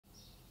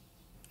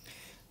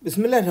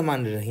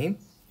Bismillahirrahmanirrahim.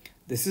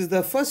 This is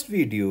the first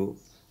video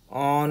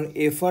on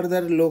a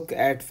further look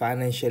at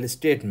financial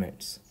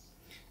statements.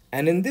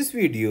 And in this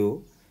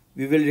video,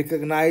 we will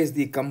recognize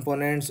the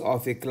components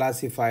of a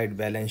classified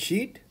balance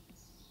sheet.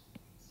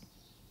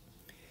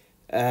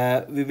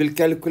 We will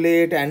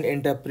calculate and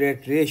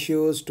interpret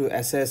ratios to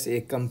assess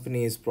a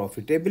company's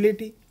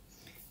profitability.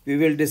 We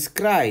will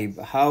describe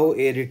how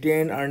a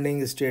retained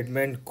earnings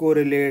statement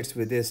correlates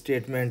with a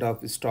statement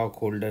of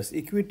stockholders'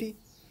 equity.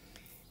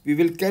 We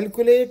will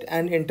calculate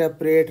and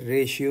interpret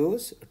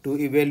ratios to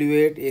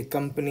evaluate a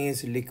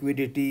company's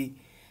liquidity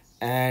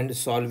and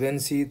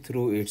solvency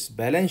through its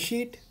balance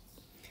sheet.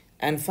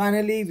 And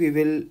finally, we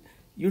will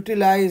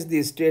utilize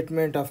the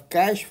statement of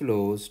cash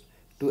flows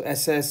to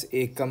assess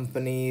a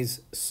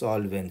company's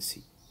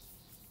solvency.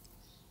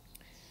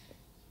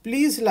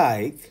 Please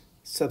like,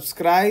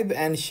 subscribe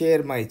and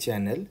share my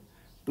channel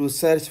to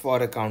search for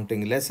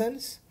accounting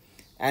lessons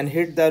and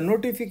hit the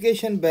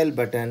notification bell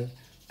button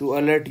to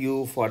alert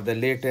you for the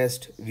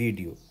latest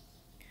video.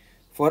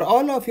 For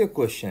all of your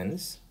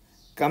questions,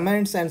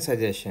 comments and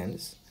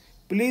suggestions,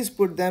 please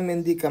put them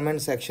in the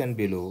comment section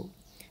below.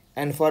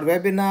 And for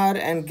webinar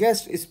and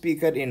guest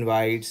speaker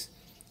invites,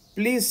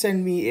 please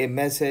send me a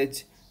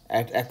message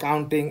at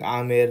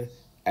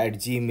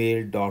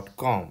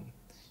accountingamir@gmail.com.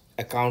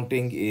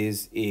 Accounting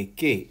is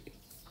AK.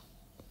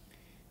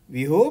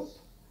 We hope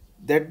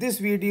that this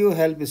video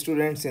helps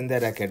students in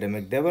their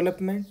academic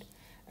development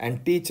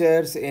and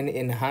teachers in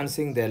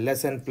enhancing their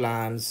lesson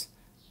plans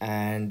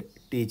and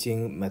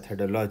teaching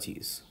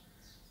methodologies.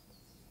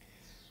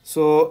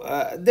 So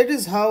that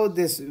is how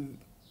this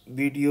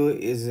video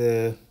is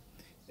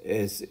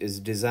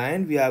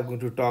designed. We are going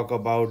to talk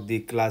about the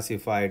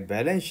classified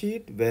balance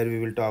sheet, where we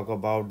will talk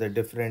about the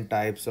different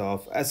types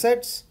of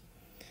assets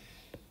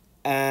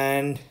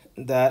and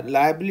the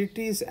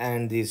liabilities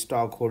and the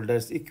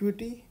stockholders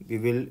equity. We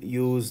will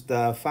use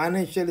the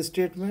financial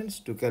statements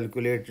to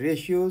calculate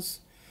ratios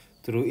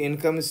through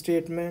income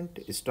statement,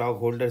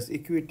 stockholders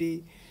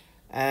equity,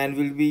 and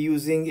we'll be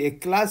using a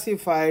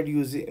classified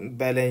using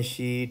balance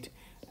sheet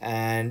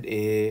and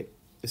a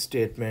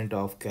statement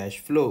of cash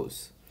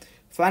flows.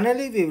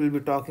 Finally, we will be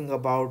talking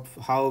about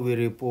how we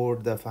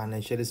report the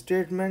financial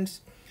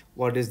statements,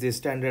 what is the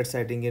standard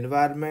setting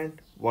environment,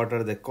 what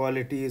are the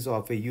qualities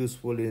of a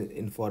useful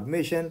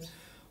information,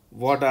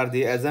 what are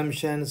the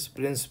assumptions,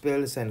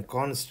 principles and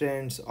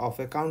constraints of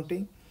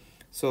accounting.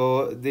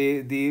 So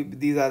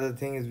these are the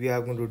things we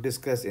are going to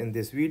discuss in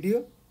this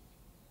video.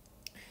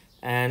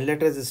 And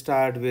let us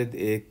start with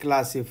a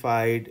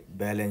classified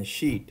balance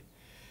sheet.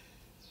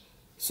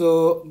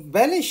 So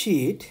balance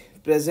sheet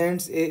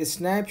presents a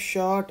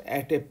snapshot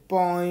at a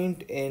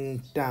point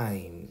in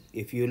time.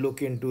 If you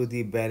look into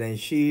the balance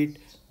sheet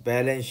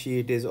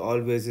is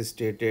always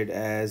stated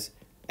as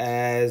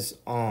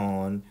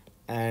on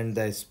and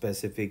the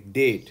specific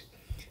date.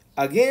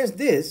 Against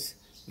this,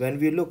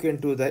 when we look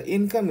into the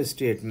income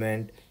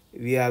statement,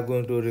 we are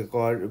going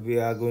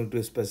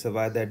to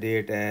specify the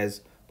date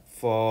as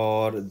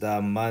for the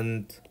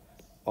month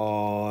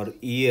or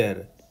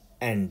year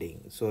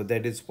ending. So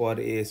that is for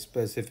a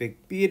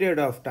specific period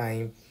of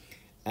time,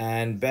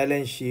 and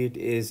balance sheet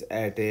is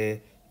at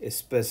a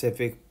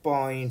specific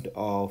point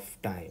of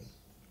time.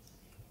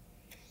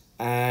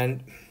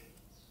 And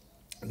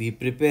we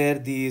prepare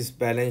these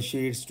balance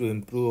sheets to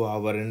improve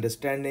our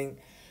understanding.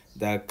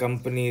 The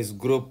companies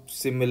group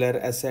similar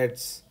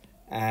assets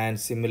and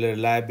similar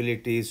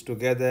liabilities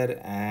together,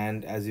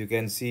 and as you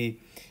can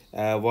see,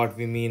 what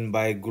we mean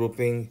by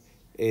grouping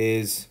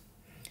is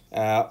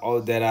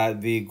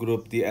we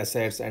group the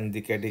assets and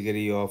the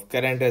category of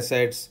current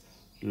assets,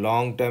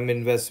 long-term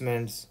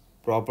investments,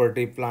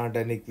 property, plant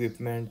and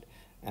equipment,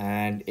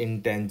 and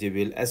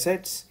intangible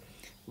assets,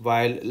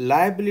 while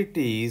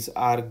liabilities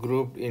are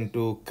grouped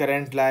into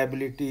current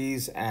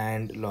liabilities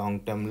and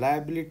long-term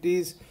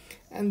liabilities,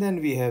 and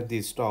then we have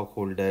the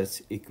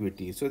stockholders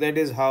equity. So that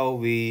is how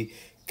we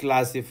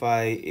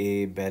classify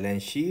a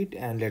balance sheet,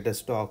 and let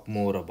us talk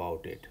more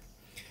about it.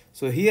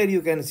 So here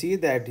you can see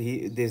that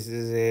this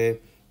is a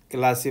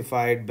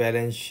classified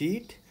balance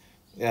sheet,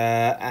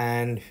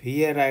 and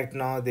here right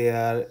now we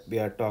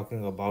are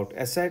talking about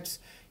assets.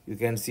 You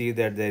can see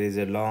that there is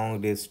a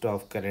long list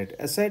of current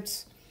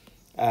assets.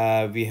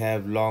 We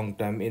have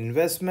long-term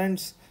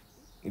investments,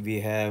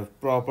 we have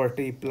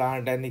property,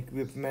 plant and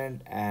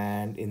equipment,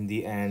 and in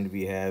the end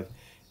we have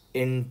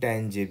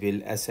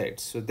intangible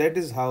assets. So that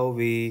is how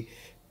we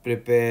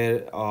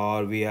prepare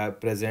or we are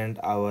present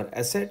our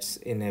assets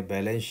in a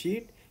balance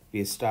sheet.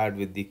 We start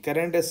with the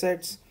current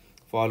assets,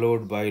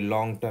 followed by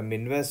long-term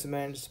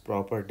investments,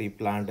 property,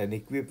 plant and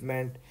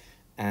equipment,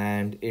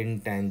 and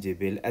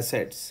intangible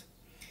assets.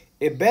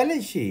 A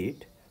balance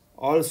sheet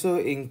also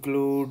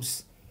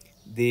includes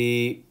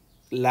the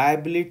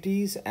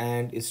liabilities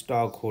and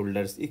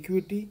stockholders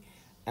equity,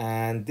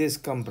 and this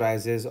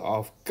comprises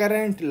of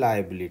current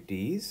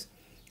liabilities.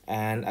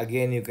 And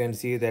again you can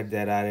see that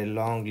there are a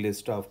long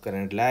list of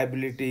current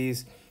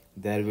liabilities.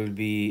 There will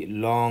be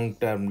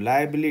long-term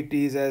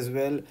liabilities as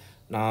well.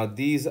 Now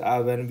these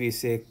are, when we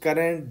say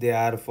current, they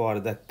are for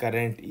the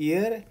current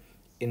year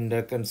in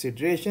the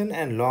consideration,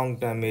 and long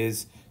term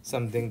is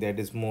something that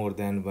is more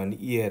than 1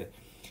 year.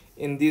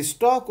 In the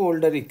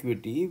stockholder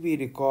equity, we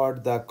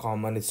record the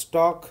common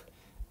stock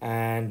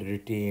and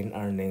retained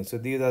earnings. So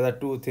these are the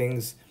two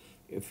things.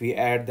 If we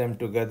add them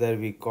together,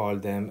 we call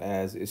them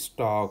as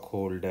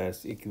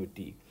stockholders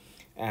equity.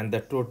 And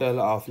the total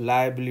of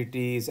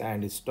liabilities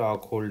and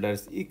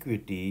stockholders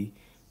equity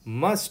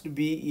must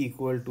be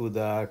equal to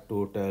the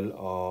total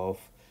of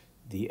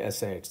the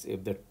assets.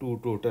 If the two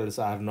totals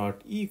are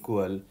not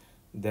equal,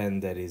 then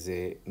there is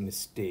a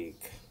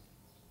mistake.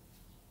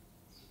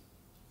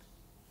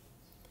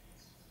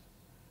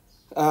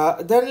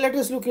 Then let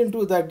us look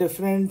into the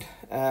different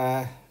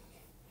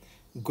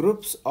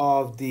groups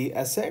of the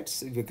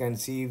assets. You can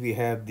see we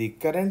have the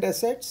current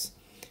assets,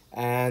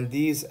 and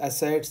these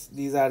assets,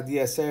 these are the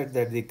assets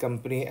that the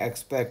company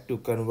expect to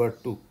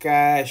convert to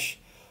cash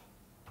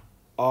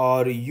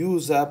or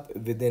use up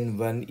within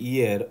 1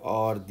 year,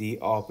 or the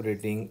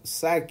operating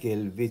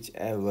cycle,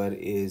 whichever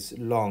is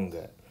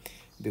longer.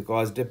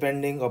 Because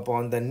depending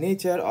upon the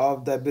nature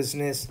of the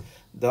business,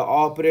 the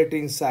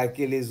operating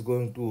cycle is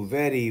going to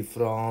vary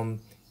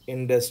from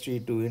industry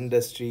to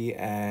industry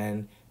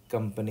and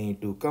company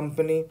to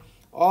company.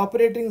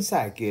 Operating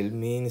cycle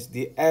means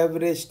the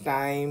average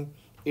time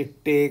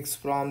it takes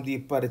from the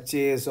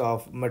purchase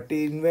of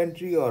material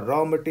inventory or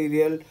raw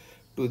material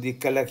to the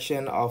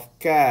collection of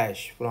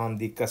cash from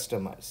the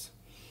customers.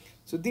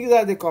 So these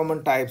are the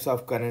common types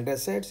of current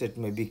assets. It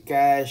may be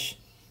cash.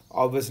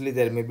 Obviously,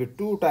 there may be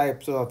two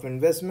types of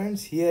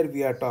investments. Here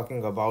we are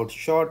talking about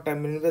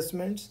short-term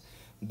investments.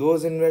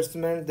 Those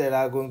investments that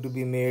are going to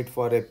be made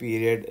for a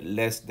period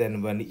less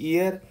than 1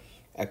 year.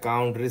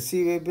 Account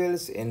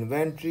receivables,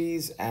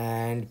 inventories,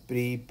 and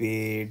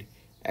prepaid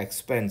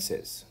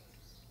expenses.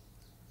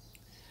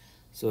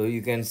 So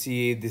you can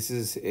see this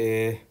is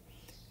a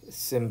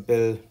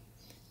simple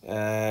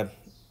uh,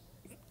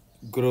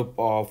 group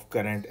of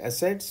current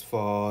assets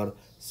for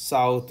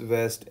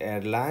Southwest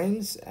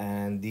Airlines,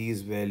 and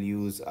these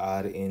values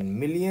are in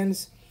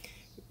millions.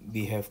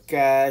 We have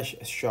cash,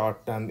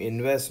 short-term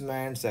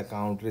investments,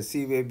 account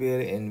receivable,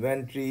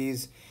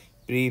 inventories,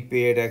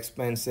 prepaid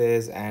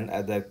expenses, and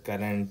other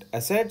current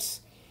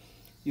assets.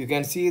 You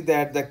can see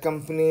that the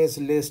companies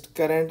list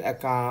current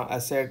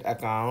asset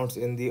accounts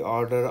in the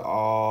order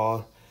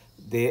or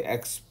they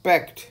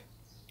expect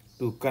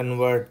to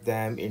convert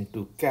them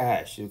into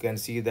cash. You can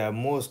see the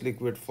most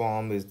liquid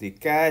form is the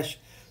cash.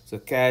 So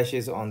cash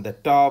is on the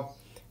top,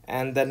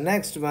 and the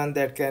next one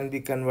that can be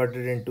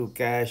converted into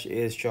cash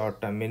is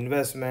short-term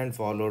investment,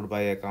 followed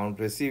by account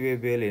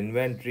receivable,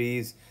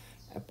 inventories,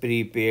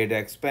 prepaid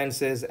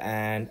expenses,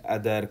 and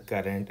other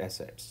current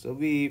assets. So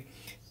we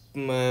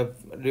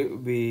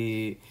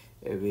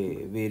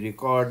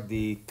record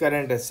the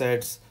current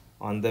assets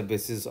on the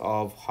basis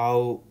of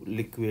how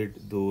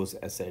liquid those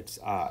assets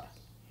are.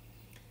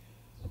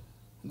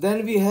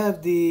 Then we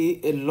have the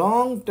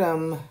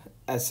long-term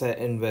asset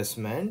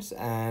investments,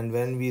 and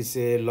when we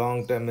say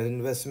long-term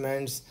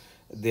investments,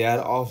 they are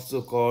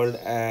also called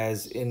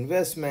as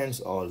investments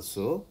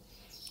also.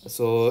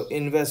 So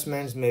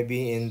investments may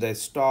be in the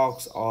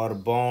stocks or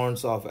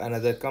bonds of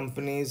another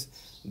companies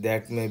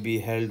that may be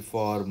held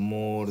for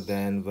more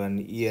than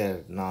 1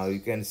 year. Now you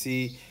can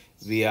see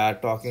we are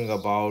talking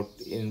about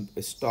in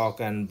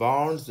stock and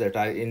bonds that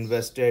are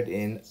invested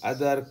in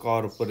other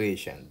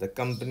corporation. The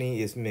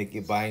company is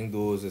buying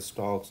those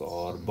stocks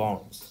or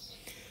bonds.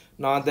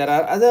 Now there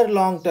are other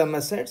long-term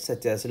assets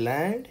such as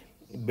land,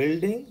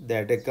 building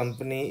that a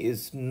company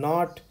is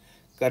not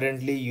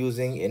currently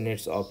using in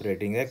its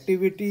operating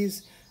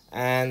activities,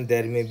 and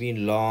there may be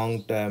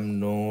long-term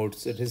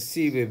notes,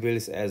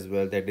 receivables as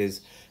well. That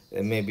is,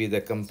 maybe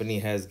the company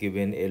has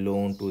given a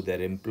loan to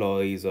their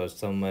employees or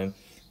someone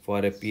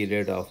for a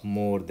period of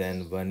more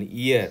than 1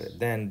 year.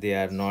 Then they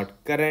are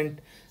not current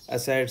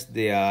assets,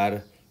 they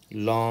are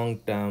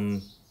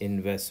long-term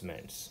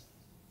investments.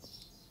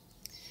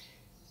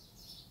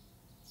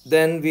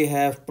 Then we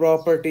have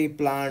property,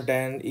 plant,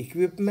 and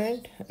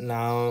equipment.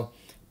 Now,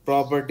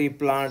 property,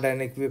 plant,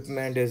 and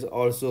equipment is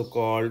also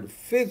called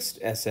fixed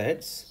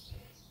assets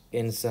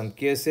in some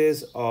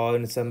cases, or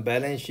in some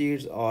balance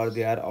sheets, or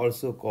they are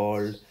also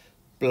called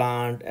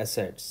plant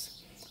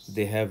assets.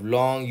 They have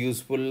long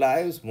useful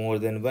lives, more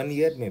than 1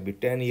 year, maybe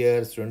 10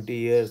 years, 20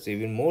 years,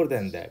 even more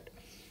than that.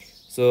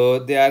 So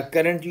they are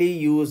currently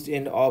used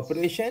in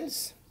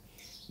operations.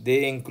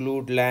 They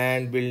include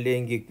land,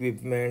 building,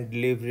 equipment,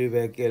 delivery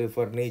vehicle,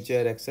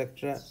 furniture,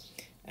 etc.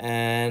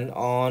 And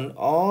on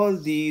all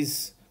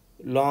these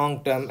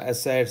long-term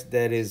assets,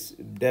 there is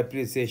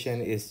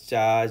depreciation is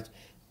charged,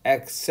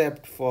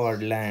 except for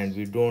land.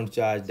 We don't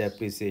charge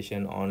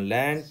depreciation on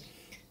land.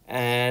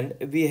 And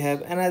we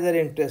have another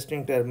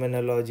interesting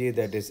terminology,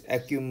 that is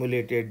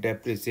accumulated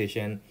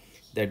depreciation.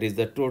 That is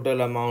the total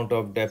amount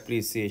of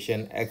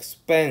depreciation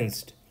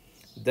expensed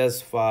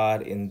thus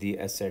far in the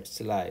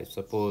asset's life.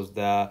 Suppose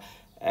the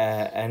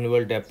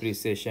annual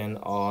depreciation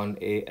on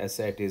a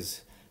asset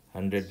is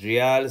 100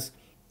 reals,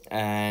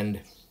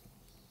 and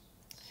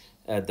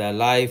The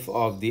life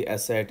of the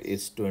asset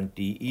is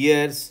 20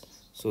 years.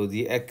 So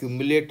the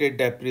accumulated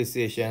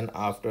depreciation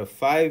after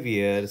 5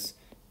 years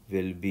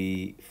will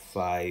be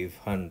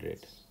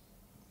 500.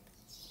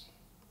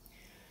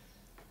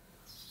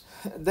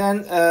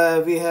 Then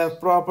we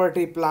have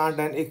property, plant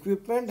and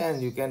equipment,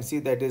 and you can see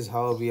that is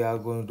how we are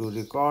going to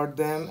record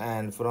them,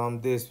 and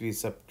from this we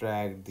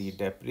subtract the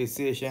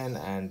depreciation,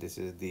 and this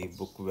is the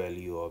book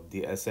value of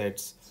the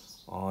assets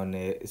on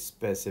a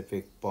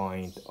specific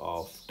point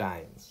of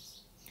time.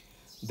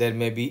 There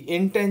may be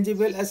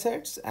intangible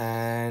assets,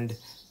 and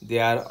they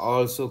are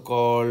also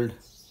called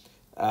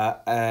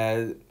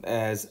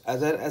as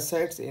other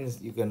assets.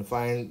 You can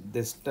find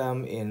this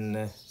term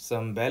in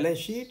some balance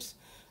sheets,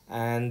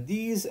 and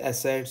these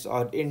assets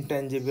or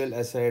intangible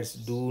assets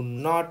do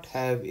not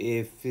have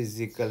a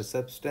physical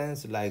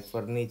substance like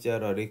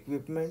furniture or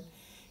equipment.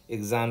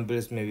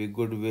 Examples may be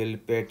goodwill,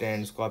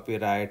 patents,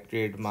 copyright,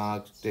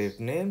 trademarks, trade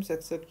names,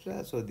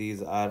 etc. So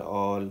these are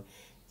all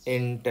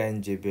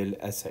intangible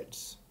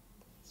assets.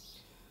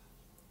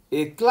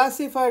 A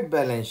classified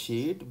balance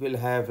sheet will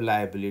have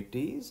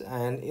liabilities,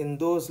 and in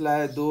those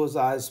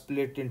are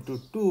split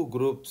into two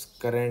groups: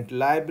 current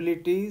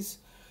liabilities.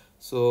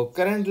 So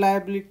current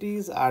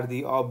liabilities are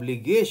the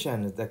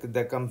obligations that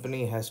the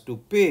company has to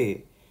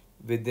pay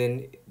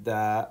within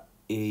the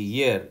a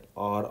year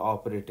or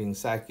operating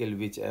cycle,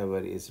 whichever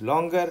is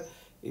longer.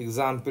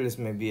 Examples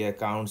may be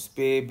accounts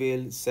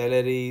payable,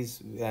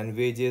 salaries and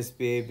wages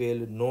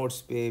payable,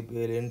 notes payable,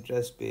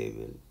 interest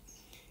payable,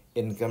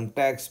 income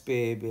tax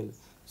payable.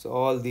 So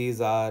all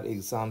these are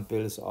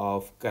examples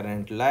of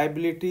current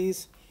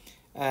liabilities,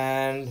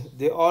 and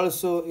they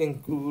also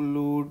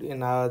include in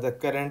the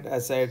current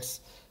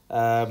assets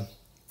uh,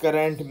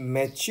 current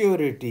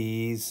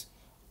maturities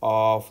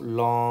of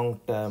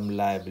long-term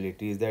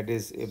liabilities. That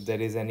is, if there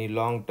is any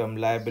long-term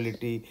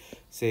liability,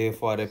 say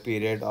for a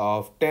period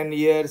of 10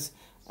 years,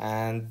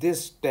 and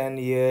this 10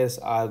 years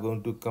are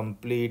going to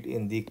complete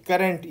in the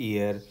current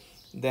year,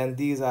 then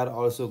these are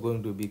also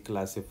going to be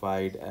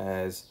classified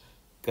as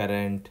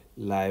current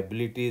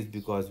liabilities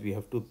because we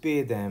have to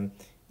pay them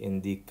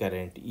in the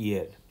current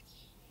year.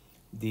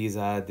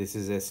 This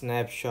is a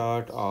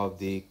snapshot of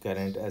the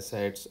current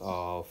assets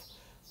of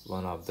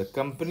one of the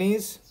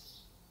companies.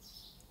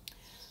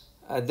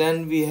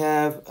 Then we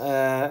have,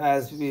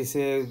 as we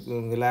say,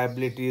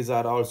 liabilities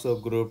are also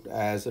grouped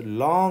as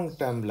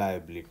long-term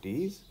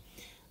liabilities.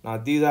 Now,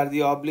 these are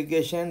the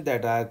obligations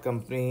that our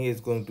company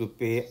is going to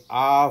pay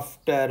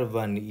after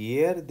 1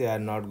 year. They are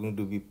not going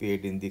to be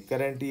paid in the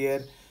current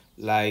year,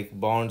 like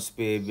bonds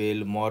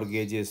payable,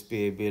 mortgages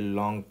payable,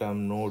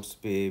 long-term notes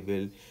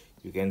payable.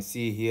 You can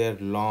see here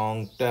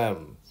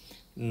long-term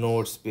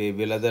notes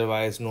payable,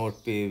 otherwise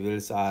note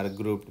payables are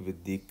grouped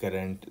with the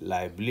current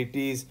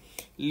liabilities,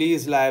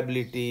 lease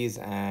liabilities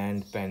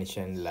and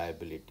pension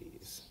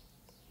liabilities.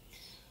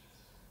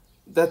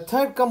 The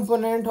third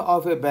component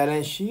of a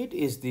balance sheet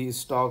is the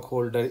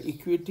stockholder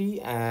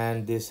equity,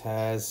 and this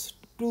has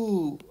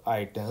two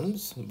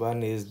items.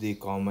 One is the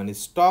common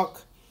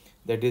stock,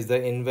 that is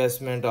the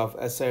investment of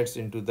assets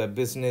into the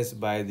business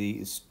by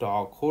the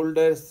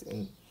stockholders.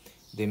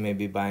 They may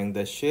be buying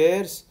the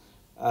shares.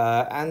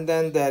 And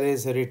then there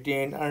is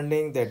retained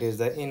earning, that is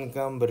the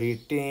income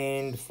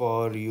retained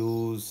for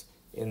use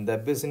in the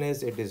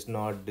business. It is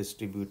not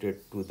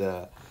distributed to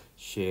the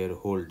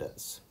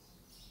shareholders.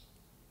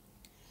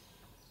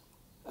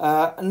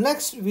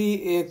 Next,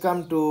 we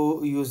come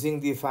to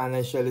using the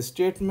financial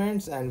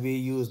statements, and we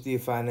use the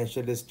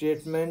financial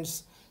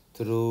statements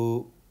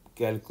through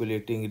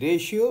calculating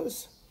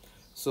ratios.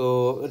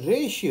 So,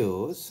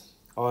 ratios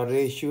or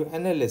ratio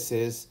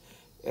analysis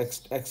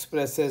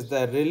expresses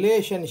the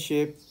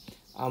relationship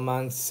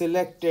among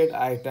selected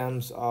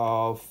items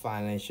of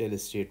financial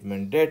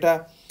statement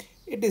data.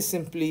 It is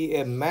simply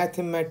a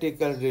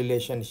mathematical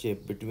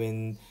relationship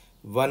between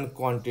one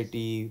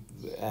quantity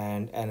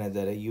and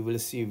another. You will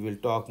see, we'll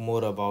talk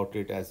more about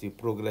it as we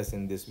progress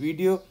in this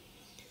video.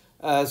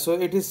 So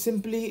it is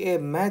simply a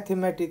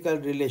mathematical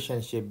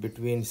relationship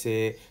between,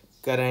 say,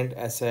 current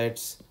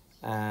assets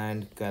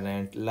and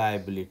current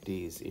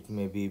liabilities. It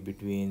may be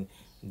between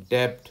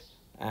debt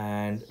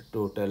and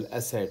total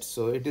assets.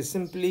 So it is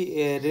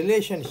simply a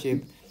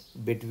relationship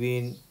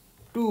between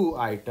two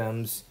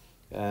items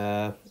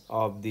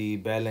of the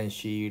balance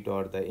sheet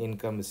or the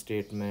income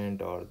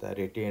statement or the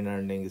retained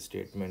earnings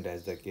statement,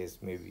 as the case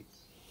may be.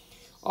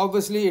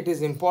 Obviously, it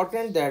is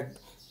important that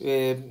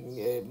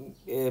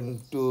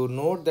to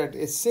note that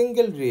a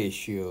single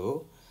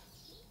ratio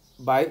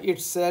by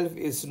itself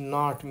is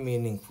not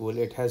meaningful.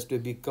 It has to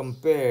be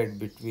compared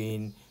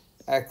between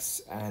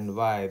x and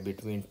y,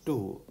 between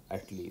two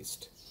at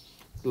least,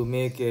 to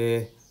make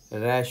a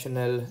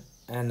rational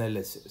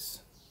analysis.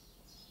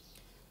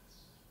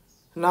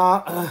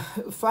 Now,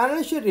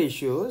 financial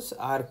ratios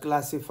are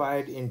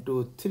classified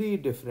into three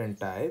different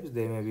types.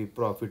 They may be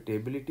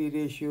profitability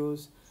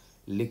ratios,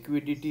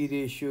 liquidity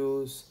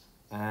ratios,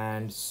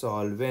 and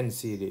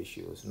solvency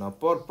ratios. Now,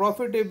 for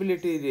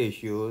profitability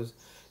ratios,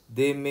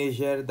 They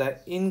measure the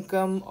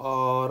income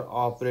or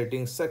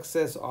operating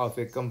success of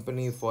a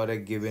company for a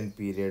given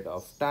period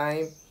of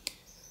time.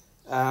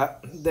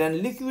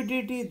 Then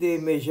liquidity, they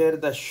measure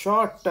the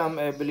short-term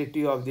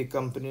ability of the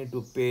company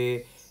to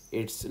pay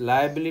its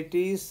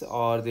liabilities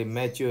or the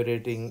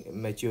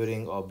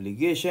maturing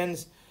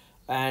obligations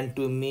and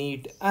to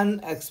meet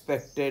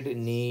unexpected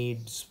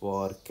needs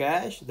for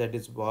cash. That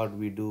is what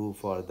we do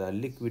for the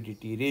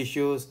liquidity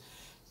ratios.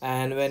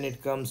 And when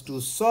it comes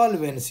to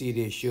solvency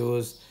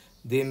ratios,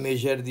 they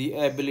measure the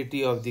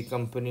ability of the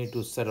company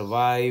to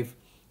survive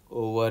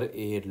over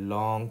a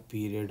long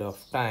period of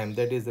time.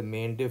 That is the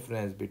main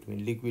difference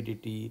between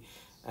liquidity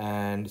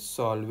and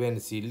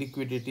solvency.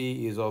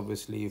 Liquidity is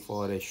obviously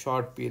for a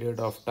short period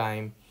of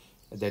time,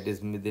 that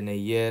is within a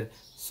year.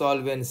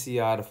 Solvency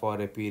are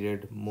for a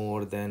period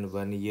more than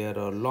 1 year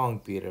or long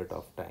period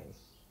of time.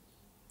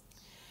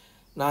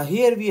 Now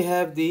here we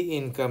have the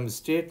income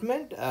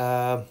statement.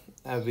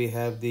 We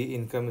have the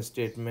income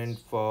statement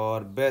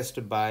for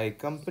Best Buy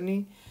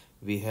company.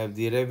 We have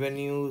the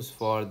revenues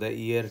for the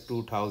year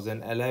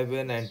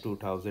 2011 and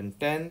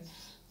 2010.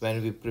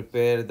 When we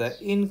prepare the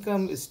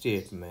income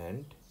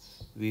statement,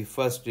 we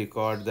first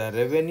record the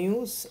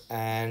revenues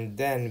and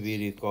then we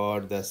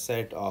record the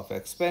set of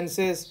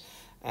expenses,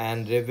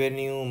 and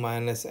revenue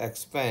minus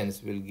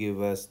expense will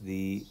give us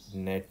the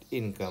net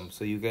income.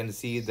 So you can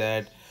see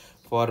that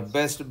for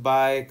Best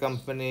Buy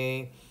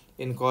company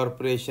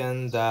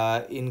incorporation,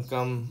 the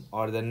income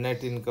or the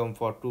net income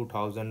for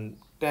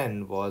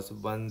 2010 was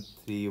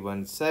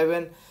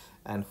 1317,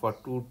 and for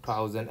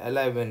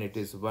 2011 it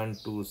is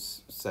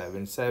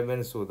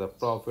 1277. So the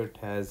profit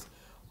has,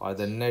 or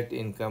the net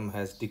income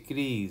has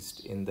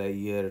decreased in the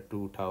year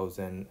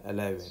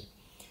 2011.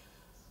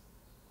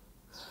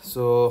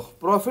 So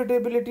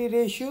profitability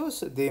ratios,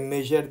 they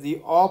measure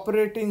the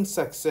operating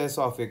success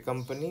of a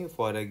company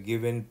for a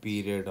given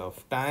period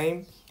of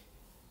time.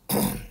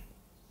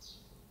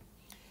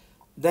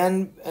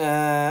 Then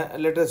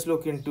let us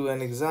look into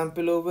an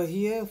example over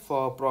here.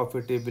 For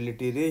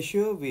profitability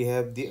ratio, we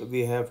have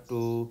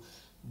to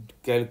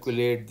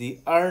calculate the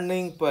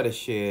earning per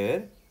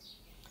share,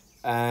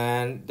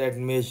 and that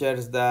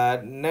measures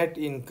the net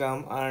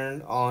income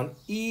earned on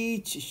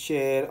each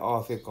share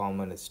of a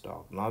common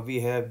stock. Now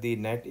we have the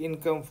net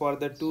income for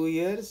the 2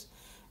 years,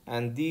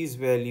 and these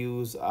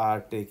values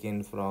are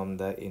taken from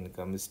the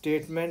income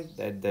statement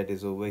that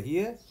is over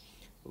here,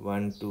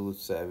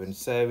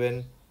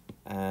 1277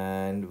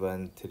 and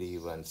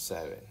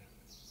 1317.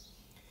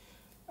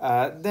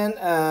 Then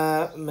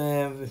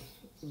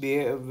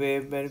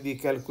when we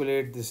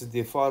calculate, this is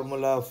the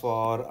formula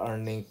for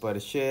earning per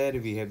share.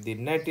 We have the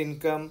net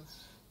income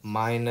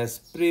minus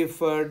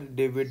preferred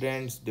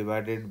dividends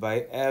divided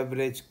by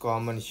average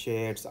common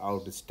shares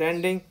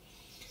outstanding.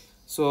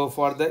 So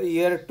for the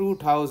year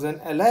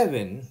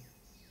 2011,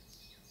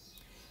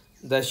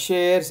 the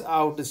shares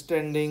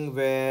outstanding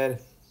were,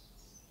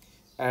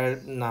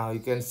 now you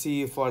can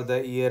see for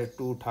the year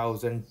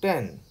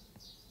 2010,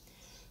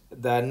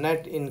 the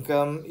net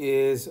income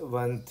is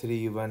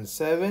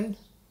 1317.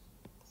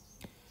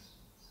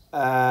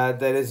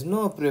 There is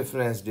no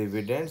preference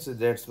dividend, so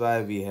that's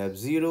why we have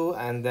 0.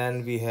 And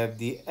then we have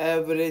the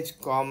average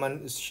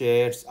common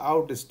shares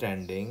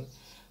outstanding.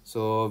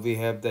 So we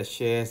have the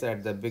shares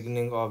at the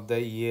beginning of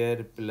the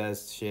year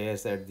plus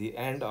shares at the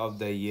end of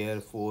the year,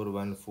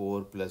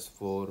 414 plus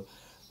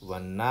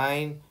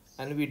 419,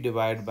 and we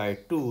divide by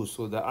 2.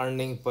 So the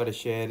earning per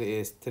share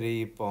is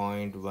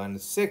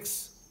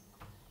 3.16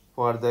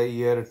 for the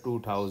year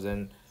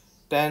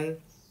 2010,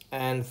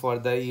 and for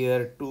the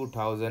year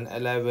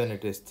 2011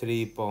 it is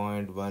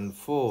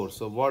 3.14.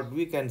 So what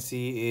we can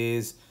see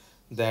is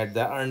that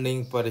the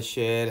earning per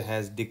share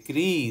has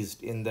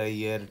decreased in the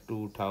year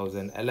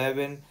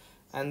 2011,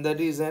 and the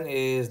reason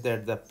is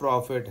that the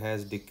profit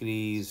has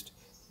decreased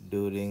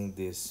during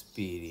this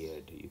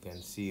period. You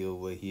can see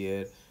over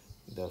here,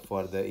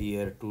 for the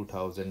year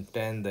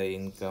 2010 the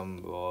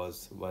income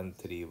was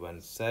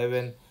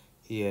 1317.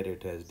 Here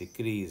it has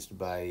decreased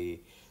by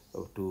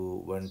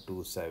to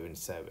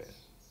 1277.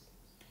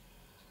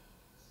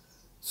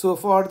 So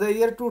for the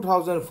year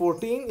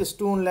 2014,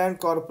 Stone Land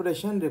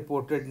Corporation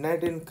reported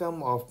net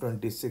income of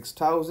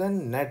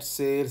 26,000, net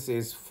sales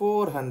is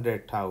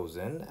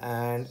 400,000,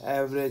 and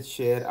average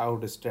share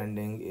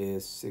outstanding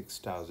is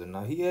 6,000.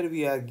 Now here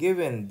we are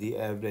given the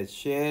average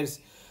shares,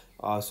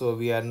 so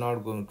we are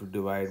not going to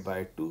divide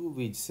by 2,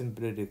 we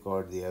simply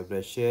record the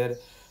average share.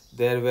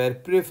 There were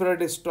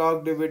preferred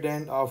stock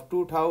dividend of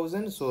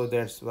 2000, so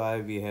that's why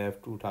we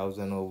have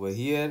 2000 over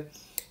here.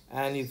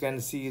 And you can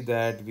see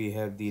that we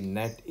have the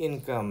net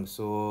income.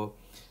 So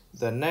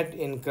the net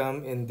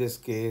income in this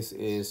case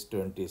is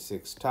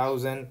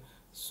 26,000.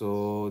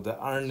 So the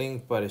earning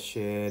per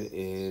share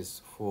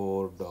is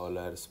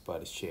 $4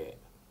 per share.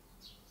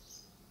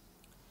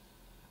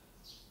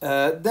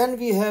 Then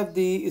we have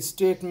the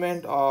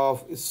statement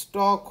of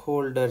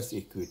stockholders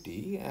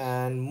equity,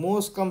 and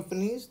most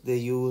companies they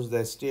use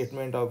the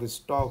statement of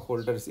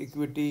stockholders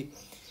equity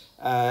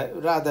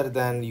rather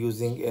than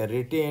using a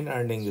retained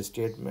earning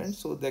statement.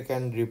 So they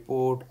can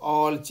report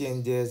all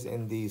changes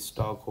in the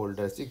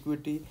stockholders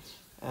equity,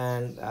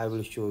 and I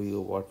will show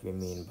you what we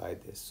mean by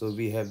this. So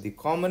we have the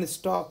common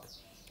stock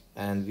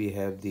and we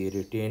have the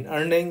retained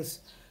earnings.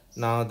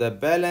 Now the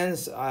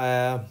balance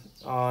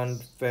on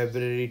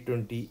February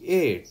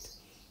 28th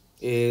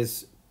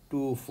is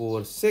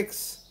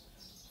 246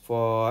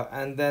 for,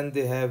 and then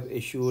they have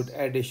issued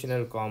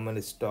additional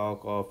common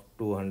stock of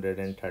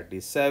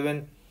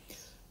 237.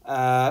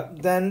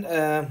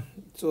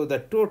 So the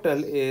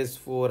total is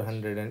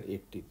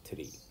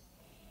 483.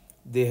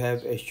 They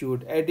have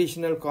issued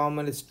additional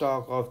common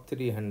stock of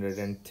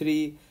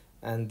 303,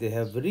 and they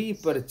have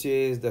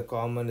repurchased the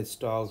common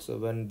stock. So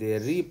when they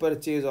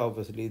repurchase,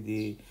 obviously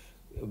the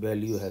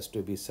value has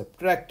to be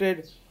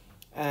subtracted,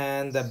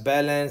 and the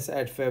balance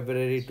at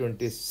February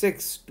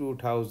 26,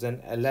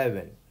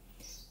 2011.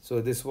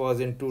 So this was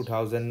in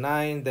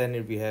 2009,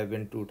 then we have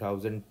in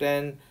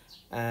 2010,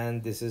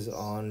 and this is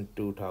on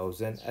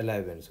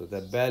 2011. So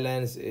the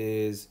balance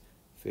is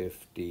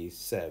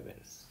 57.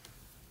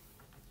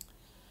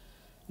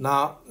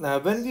 Now,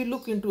 when we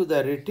look into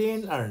the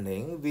retained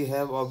earning, we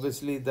have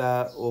obviously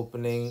the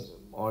opening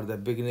or the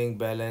beginning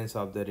balance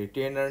of the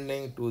retained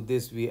earning. To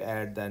this, we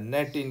add the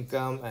net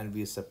income and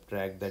we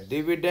subtract the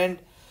dividend.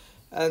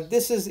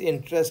 This is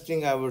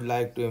interesting. I would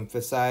like to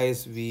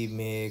emphasize we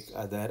make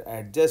other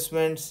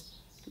adjustments.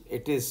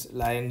 It is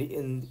lined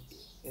in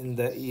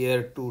the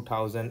year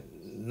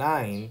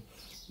 2009.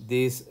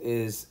 This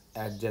is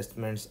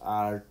adjustments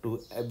are to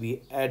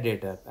be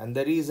added up, and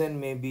the reason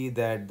may be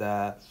that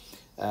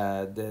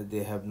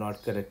they have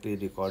not correctly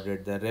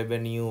recorded the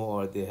revenue,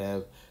 or they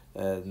have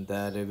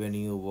the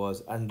revenue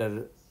was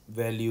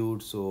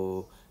undervalued,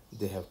 so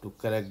they have to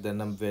correct the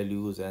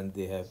values and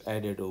they have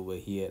added over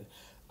here.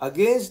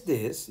 Against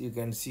this, you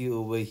can see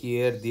over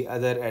here the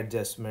other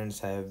adjustments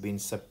have been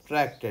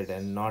subtracted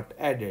and not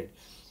added,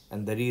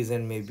 and the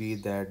reason may be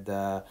that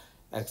the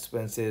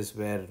expenses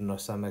were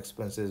some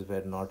expenses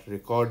were not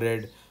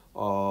recorded,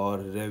 or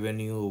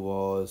revenue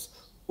was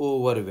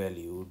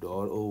overvalued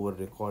or over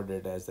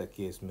recorded, as the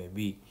case may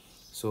be.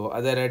 So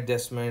other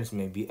adjustments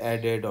may be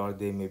added or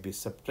they may be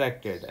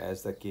subtracted,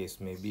 as the case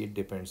may be. It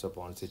depends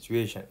upon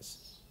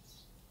situations.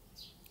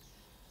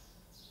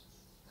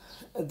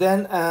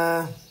 Then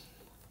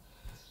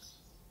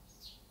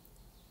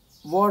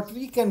what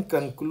we can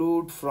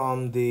conclude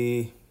from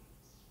the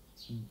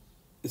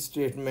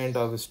statement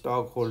of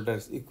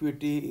stockholders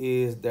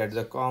equity is that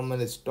the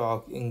common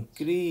stock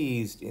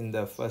increased in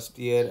the first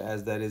year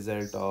as the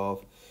result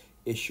of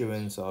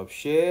issuance of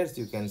shares.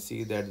 You can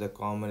see that the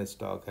common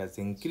stock has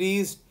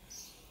increased,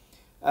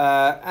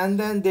 and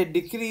then they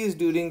decreased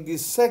during the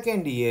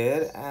second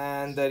year,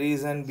 and the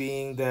reason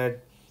being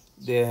that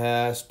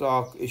their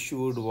stock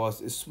issued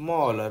was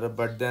smaller,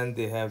 but then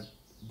they have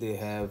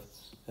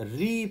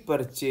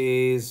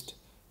repurchased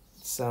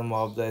some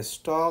of the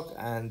stock,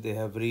 and they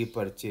have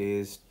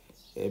repurchased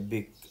a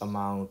big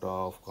amount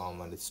of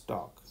common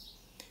stock.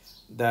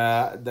 They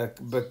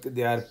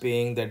are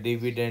paying the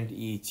dividend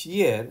each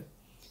year.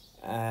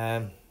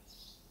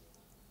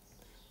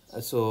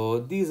 So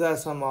these are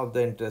some of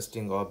the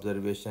interesting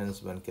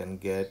observations one can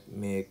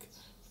make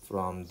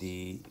from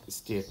the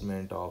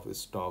statement of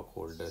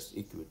stockholders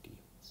equity.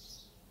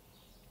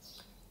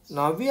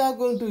 Now we are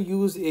going to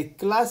use a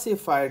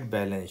classified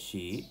balance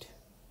sheet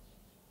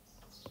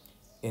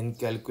in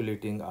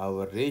calculating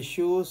our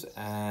ratios,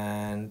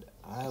 and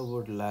I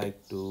would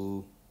like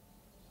to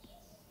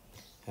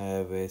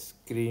have a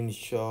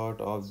screenshot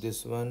of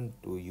this one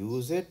to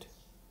use it.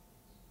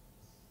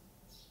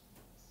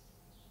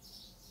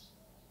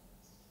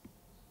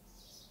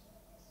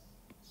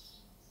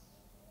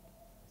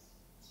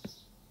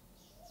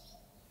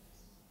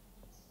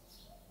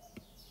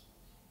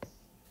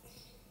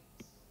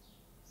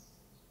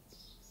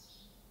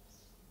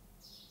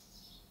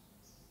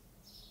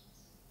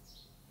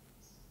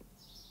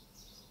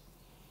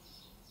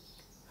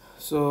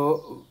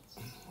 So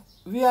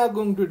we are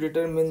going to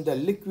determine the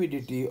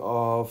liquidity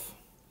of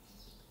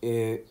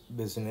a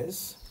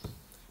business.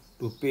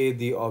 To pay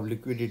the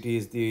liquidity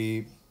is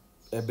the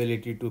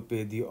ability to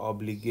pay the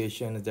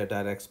obligations that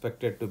are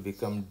expected to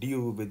become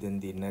due within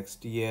the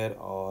next year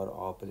or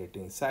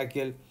operating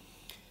cycle,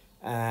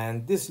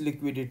 and this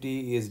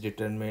liquidity is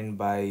determined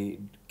by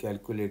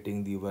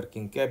calculating the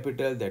working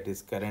capital, that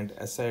is current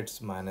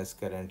assets minus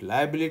current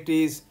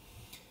liabilities.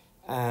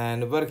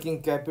 And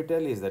working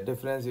capital is the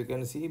difference, you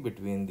can see,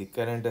 between the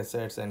current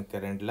assets and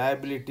current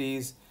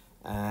liabilities.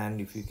 And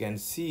if you can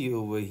see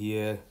over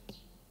here,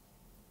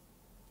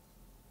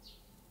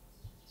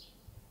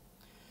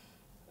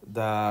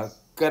 the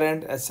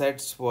current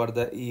assets for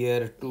the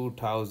year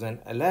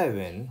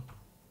 2011,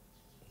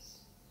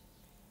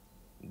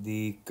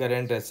 the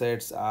current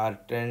assets are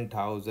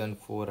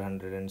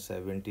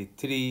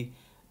 10,473,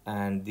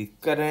 and the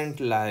current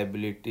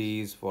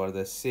liabilities for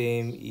the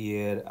same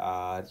year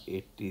are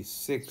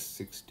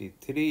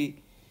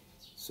 8663.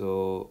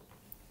 So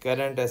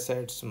current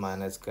assets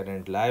minus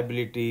current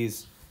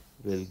liabilities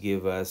will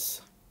give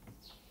us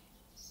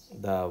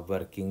the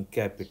working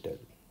capital.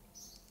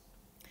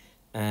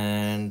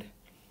 And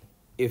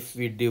if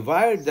we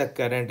divide the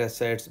current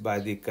assets by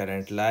the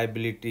current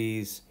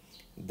liabilities,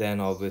 then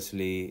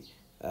obviously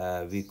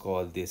we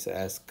call this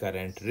as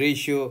current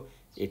ratio.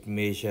 It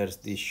measures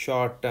the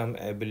short term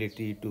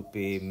ability to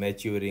pay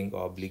maturing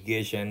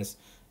obligations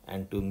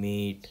and to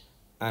meet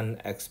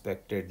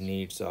unexpected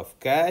needs of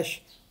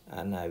cash.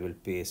 And I will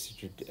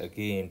paste it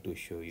again to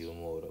show you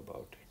more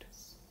about it.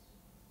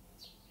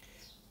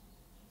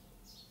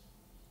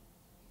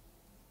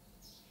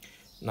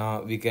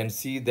 Now we can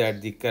see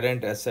that the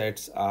current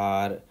assets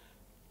are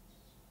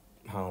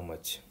how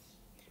much?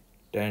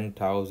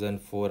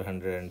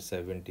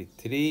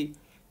 10,473,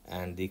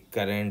 and the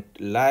current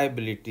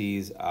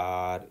liabilities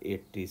are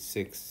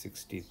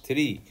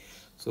 8663.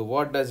 So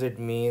what does it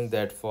mean?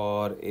 That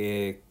for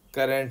a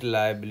current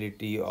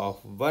liability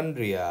of 1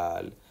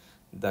 real,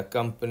 the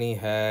company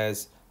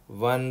has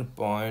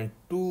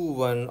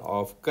 1.21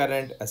 of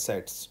current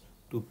assets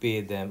to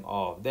pay them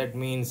off. That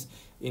means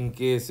in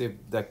case if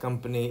the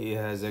company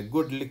has a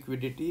good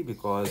liquidity,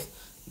 because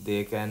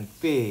they can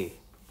pay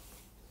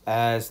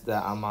as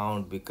the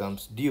amount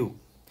becomes due.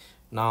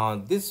 Now,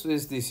 this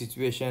is the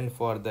situation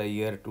for the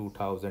year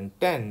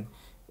 2010.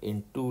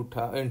 In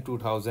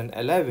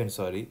 2011,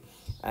 sorry,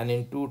 and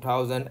in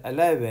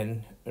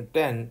 2011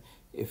 10,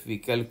 if we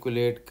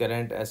calculate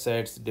current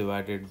assets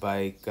divided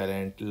by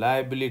current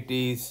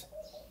liabilities,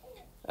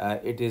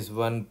 it is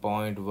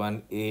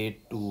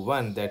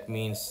 1.1821. That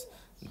means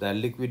the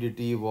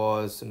liquidity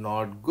was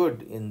not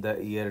good in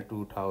the year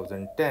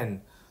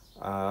 2010.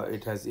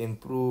 It has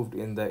improved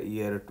in the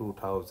year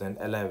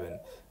 2011.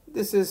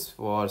 This is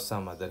for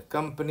some other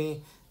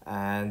company,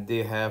 and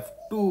they have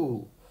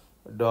 $2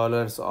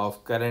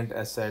 of current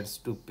assets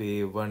to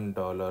pay $1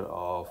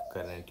 of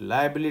current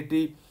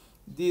liability.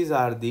 These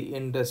are the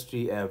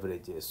industry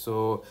averages.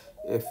 So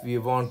if we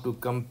want to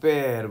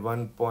compare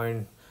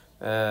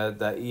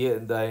the year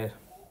the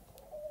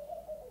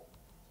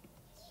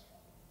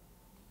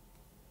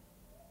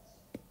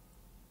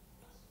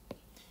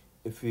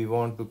if we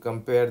want to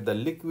compare the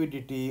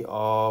liquidity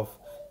of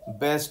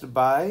Best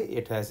Buy,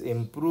 it has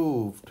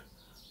improved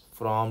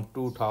from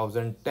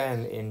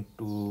 2010 in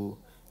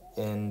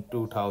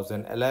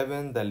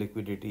 2011. The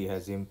liquidity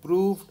has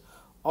improved,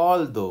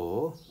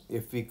 although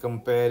if we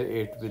compare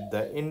it with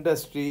the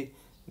industry,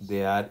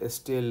 they are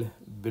still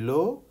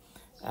below,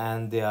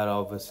 and they are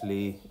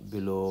obviously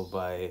below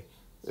by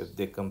if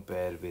they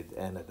compare with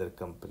another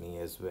company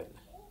as well.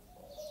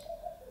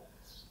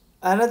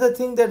 Another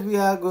thing that we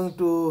are going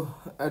to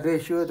a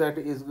ratio that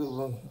is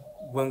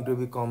going to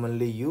be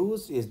commonly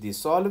used is the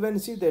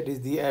solvency, that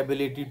is the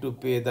ability to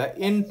pay the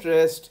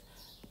interest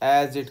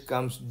as it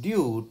comes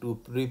due to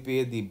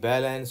repay the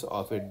balance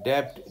of a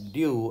debt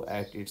due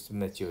at its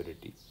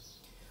maturity.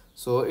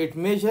 So it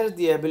measures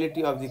the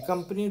ability of the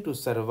company to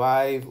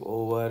survive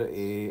over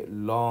a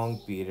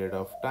long period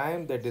of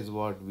time. That is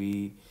what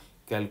we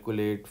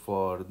calculate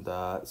for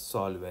the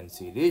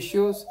solvency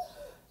ratios.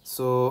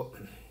 So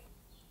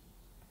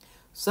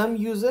some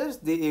users,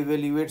 they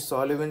evaluate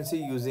solvency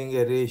using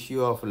a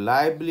ratio of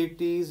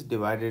liabilities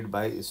divided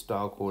by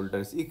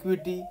stockholders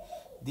equity.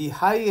 The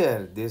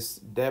higher this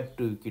debt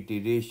to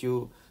equity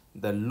ratio,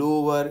 the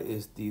lower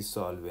is the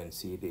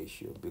solvency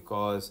ratio,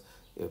 because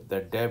if the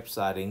debts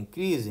are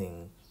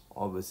increasing,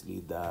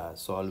 obviously the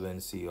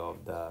solvency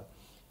of the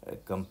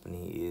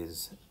company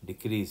is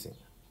decreasing.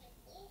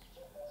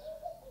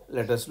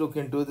 Let us look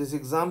into this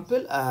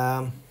example.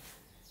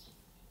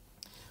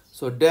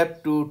 So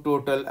debt to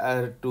total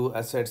to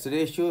assets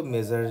ratio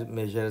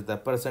measures the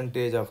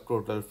percentage of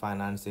total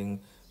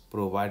financing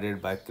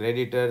provided by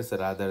creditors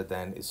rather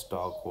than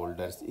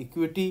stockholders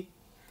equity,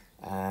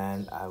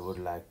 and I would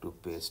like to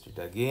paste it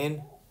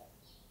again.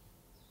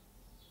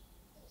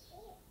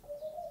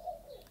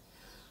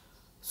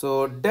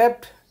 So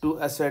debt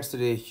to assets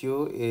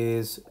ratio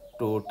is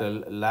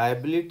total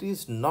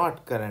liabilities,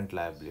 not current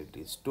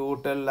liabilities.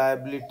 Total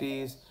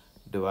liabilities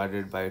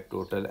divided by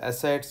total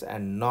assets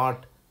and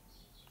not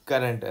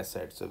current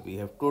assets. So we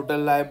have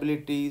total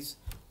liabilities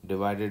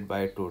divided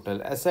by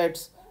total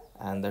assets,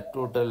 and the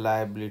total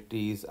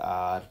liabilities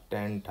are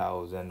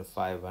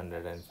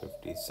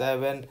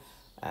 10,557,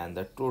 and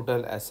the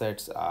total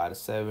assets are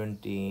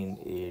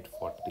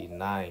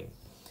 17,849.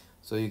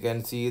 So you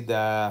can see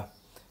the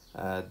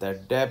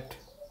debt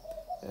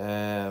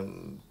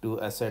to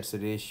assets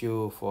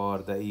ratio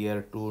for the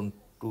year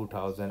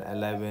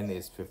 2011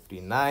 is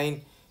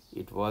 59.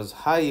 It was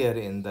higher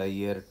in the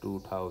year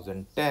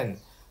 2010,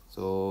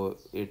 so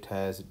it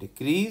has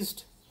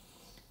decreased.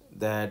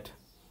 That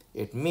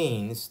it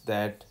means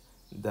that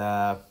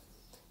the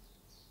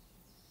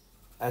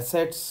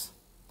assets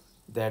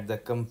that the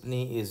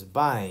company is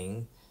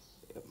buying,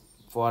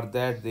 for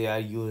that they are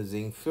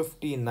using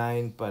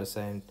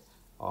 59%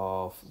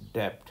 of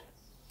debt.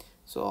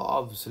 So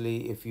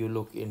obviously if you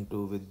look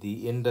into with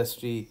the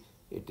industry,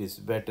 it is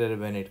better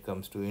when it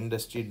comes to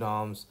industry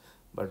norms,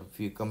 but if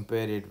you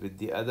compare it with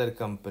the other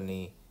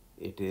company,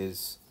 it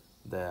is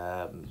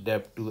the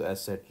debt to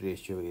asset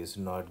ratio is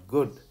not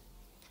good.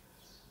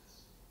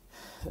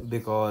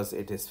 because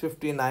it is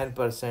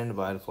 59%,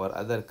 while for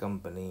other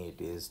company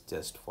it is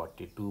just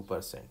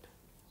 42%.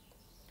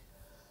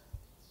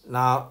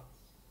 Now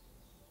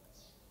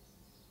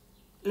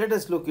let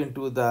us look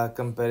into the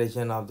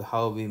comparison of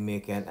how we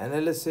make an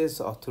analysis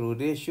of through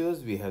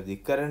ratios. We have the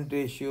current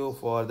ratio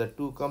for the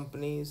two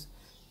companies,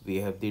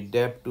 we have the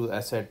debt to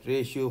asset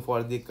ratio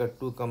for the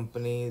two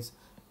companies,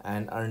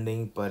 and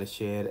earning per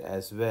share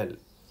as well.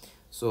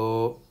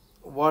 So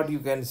what you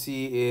can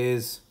see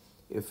is,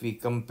 if we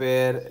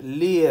compare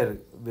layer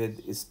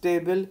with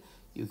stable,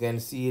 you can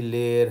see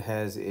layer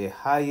has a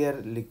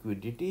higher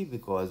liquidity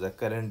because the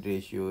current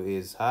ratio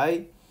is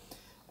high.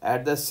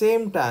 At the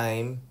same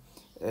time,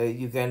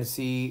 you can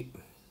see,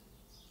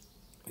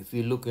 if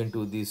you look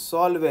into the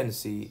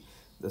solvency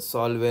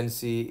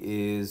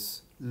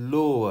is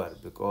lower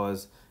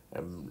because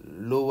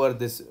lower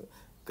this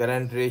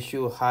current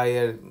ratio,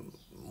 higher,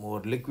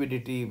 more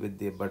liquidity with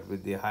the, but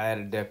with the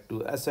higher debt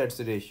to assets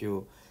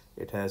ratio,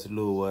 it has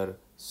lower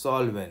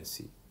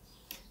solvency.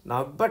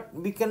 Now, but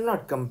we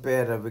cannot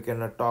compare, we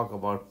cannot talk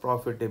about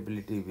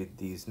profitability with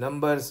these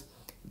numbers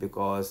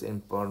because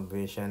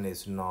information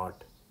is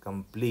not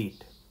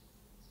complete.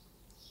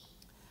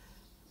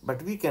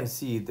 But we can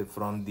see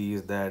from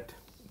these that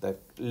the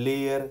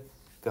layer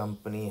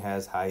company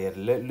has higher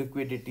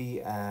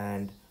liquidity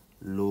and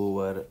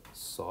lower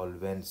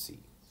solvency.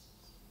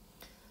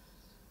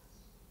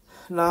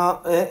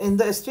 Now, in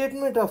the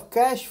statement of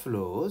cash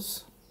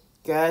flows,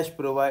 cash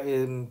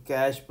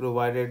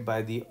provided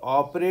by the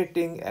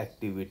operating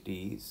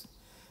activities,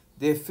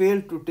 they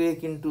fail to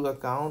take into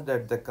account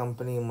that the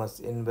company must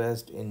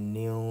invest in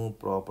new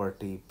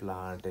property,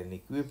 plant, and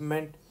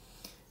equipment,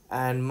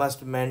 and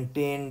must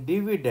maintain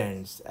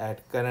dividends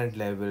at current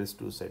levels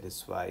to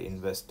satisfy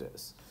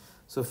investors.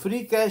 So,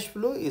 free cash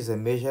flow is a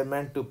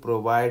measurement to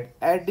provide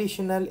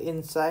additional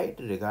insight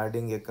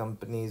regarding a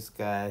company's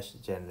cash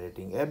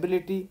generating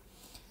ability.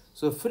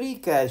 So, free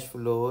cash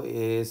flow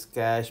is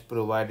cash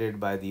provided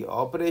by the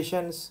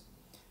operations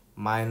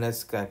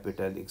minus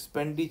capital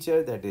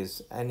expenditure, that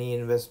is any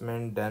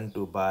investment done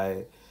to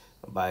buy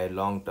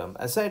long term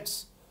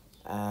assets,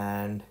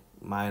 and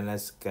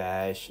minus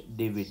cash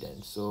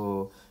dividend.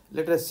 So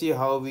let us see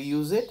how we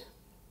use it.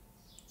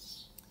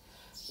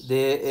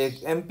 The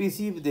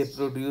MPC, they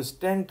produced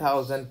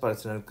 10,000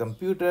 personal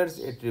computers.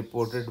 It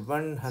reported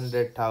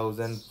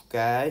 100,000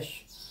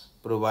 cash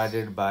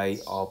provided by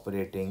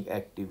operating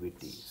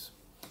activities.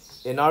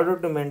 In order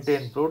to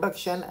maintain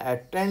production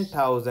at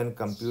 10,000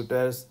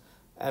 computers,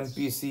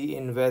 MPC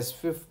invests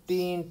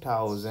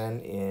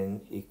 15,000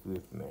 in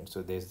equipment.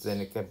 So this is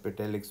a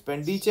capital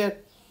expenditure.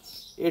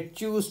 It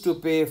choose to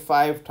pay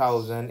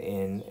 5,000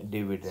 in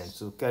dividends.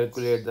 So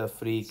calculate the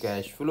free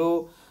cash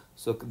flow.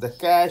 So the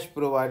cash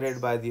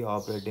provided by the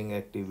operating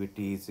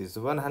activities is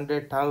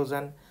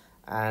 100,000,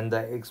 and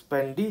the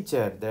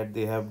expenditure that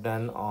they have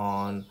done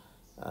on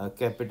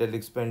capital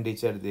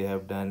expenditure they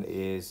have done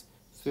is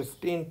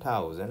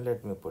 15,000.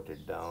 Let me put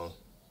it down.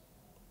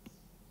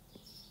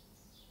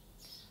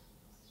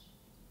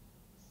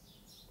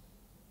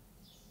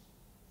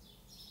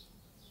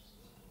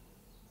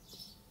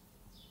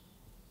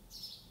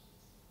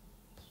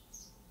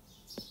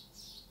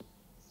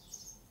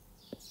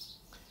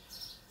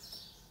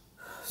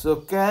 So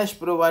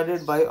cash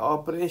provided by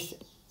operation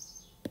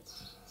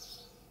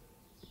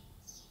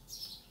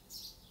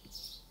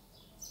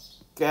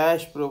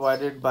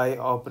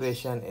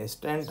is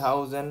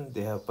 10,000.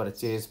 They have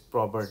purchased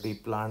property,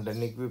 plant,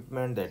 and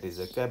equipment, that is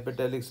a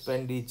capital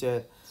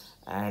expenditure,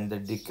 and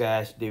the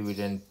cash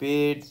dividend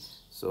paid.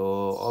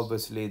 So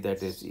obviously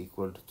that is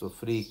equal to, so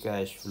free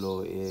cash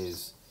flow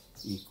is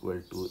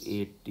equal to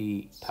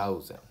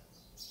 80,000.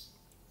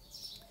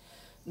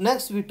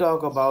 Next, we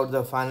talk about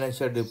the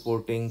financial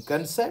reporting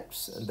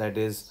concepts. That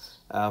is,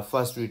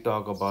 first we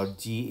talk about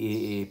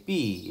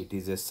GAAP. It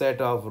is a set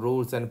of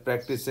rules and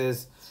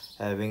practices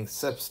having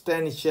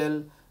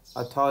substantial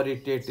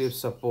authoritative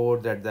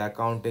support that the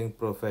accounting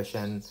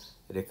profession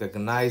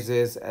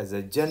recognizes as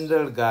a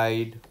general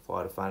guide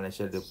for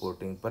financial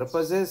reporting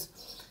purposes.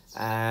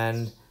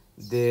 And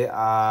they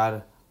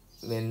are,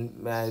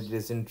 it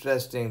is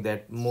interesting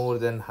that more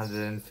than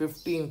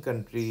 115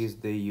 countries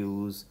they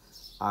use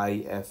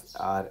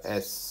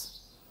IFRS.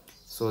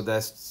 So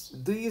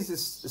these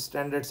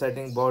standard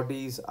setting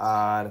bodies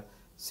are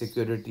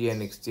Security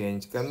and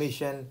Exchange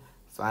Commission,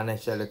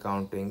 Financial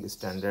Accounting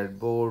Standard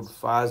Board,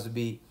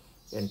 FASB,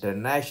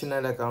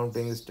 International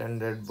Accounting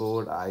Standard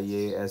Board,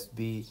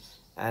 IASB,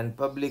 and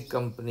Public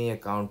Company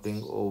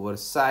Accounting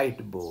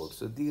Oversight Board.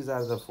 So these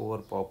are the four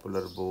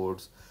popular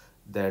boards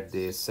that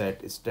they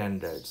set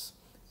standards.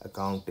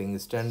 Accounting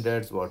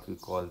standards, what we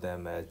call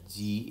them as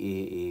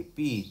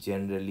GAAP,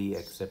 Generally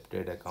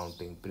Accepted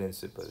Accounting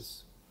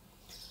Principles.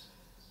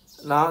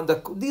 Now,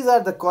 these are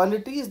the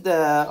qualities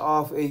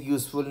of a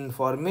useful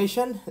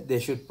information. They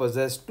should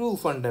possess two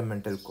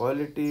fundamental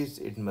qualities.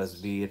 It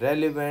must be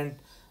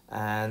relevant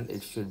and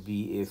it should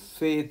be a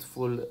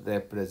faithful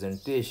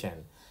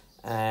representation.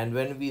 And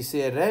when we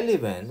say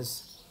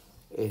relevance,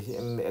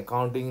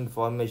 accounting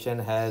information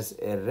has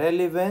a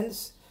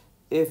relevance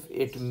if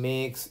it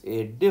makes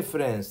a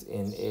difference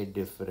in a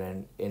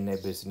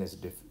business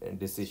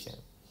decision.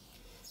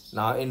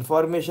 Now,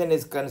 information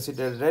is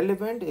considered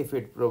relevant if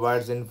it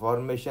provides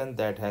information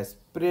that has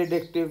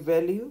predictive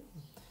value.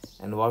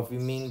 And what we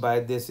mean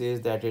by this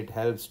is that it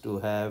helps to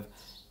have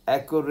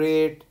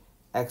accurate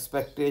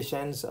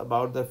expectations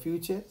about the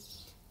future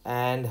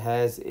and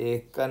has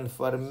a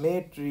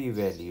confirmatory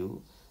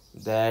value,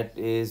 that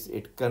is,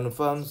 it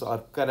confirms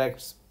or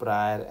corrects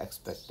prior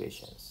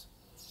expectations.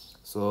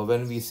 So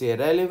when we say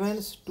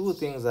relevance, two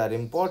things are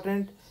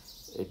important.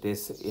 It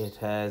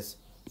has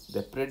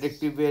the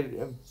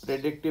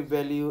predictive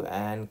value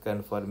and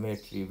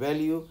confirmatory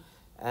value,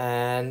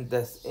 and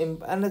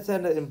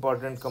another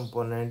important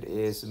component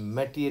is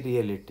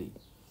materiality.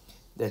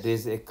 That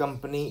is, a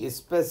company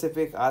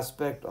specific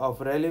aspect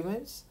of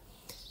relevance.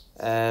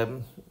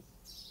 Um,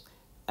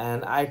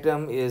 an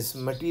item is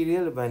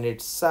material when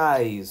its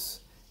size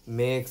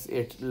makes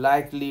it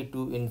likely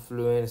to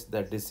influence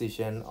the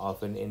decision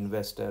of an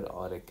investor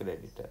or a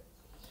creditor.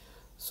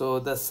 So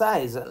the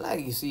size,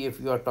 like you see, if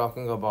you are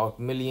talking about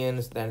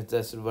millions, then it's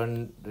just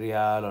 1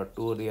 real or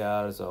 2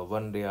 reals or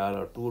 1 real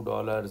or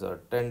 $2 or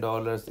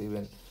 $10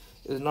 even,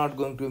 is not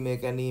going to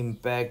make any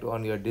impact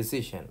on your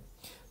decision.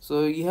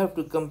 So you have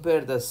to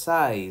compare the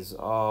size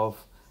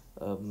of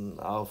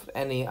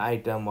any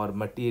item or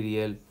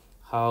material,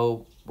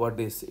 what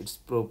is its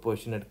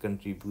proportionate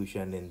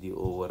contribution in the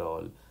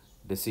overall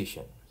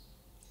decision.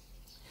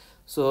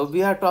 So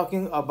we are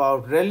talking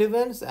about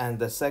relevance, and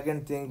the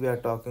second thing we are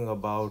talking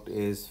about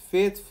is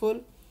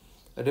faithful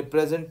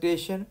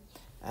representation.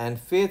 And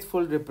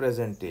faithful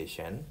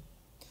representation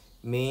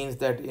means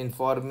that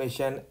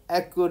information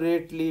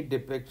accurately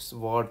depicts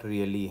what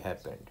really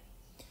happened.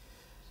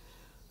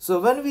 So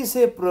when we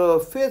say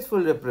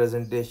faithful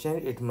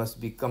representation, it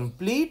must be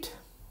complete.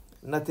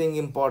 Nothing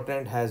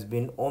important has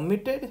been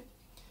omitted.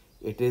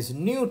 It is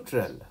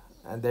neutral,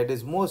 and that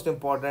is most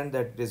important,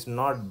 that it is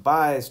not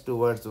biased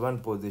towards one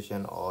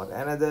position or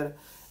another,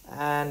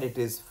 and it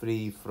is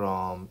free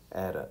from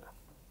error.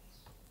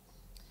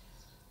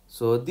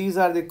 So these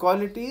are the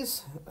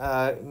qualities.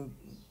 To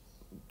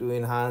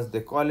enhance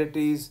the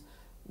qualities,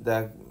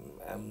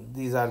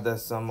 these are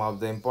some of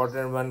the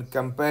important one.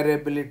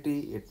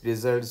 Comparability, it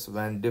results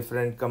when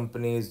different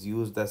companies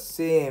use the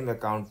same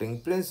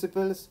accounting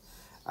principles.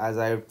 As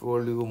I have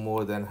told you,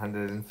 more than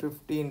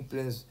 115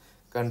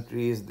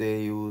 countries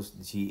they use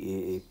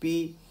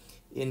GAAP.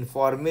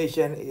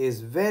 Information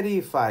is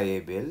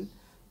verifiable,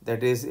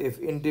 that is, if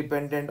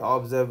independent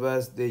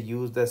observers they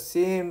use the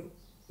same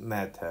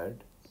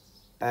method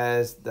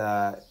as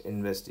the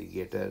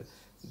investigator,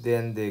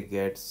 then they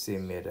get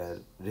similar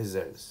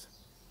results.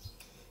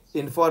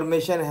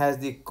 Information has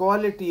the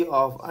quality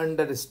of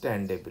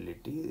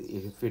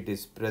understandability if it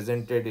is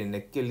presented in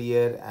a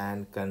clear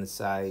and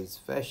concise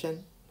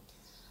fashion.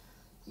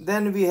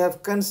 Then we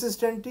have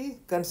consistency.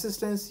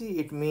 Consistency,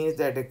 it means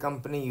that a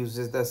company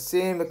uses the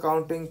same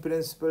accounting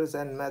principles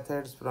and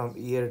methods from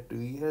year to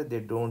year.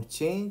 They don't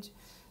change.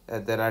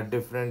 There are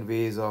different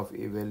ways of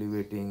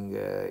evaluating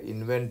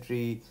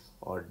inventory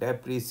or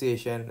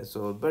depreciation.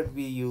 So, but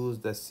we use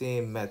the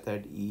same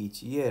method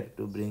each year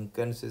to bring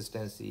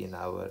consistency in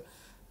our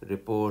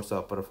reports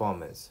or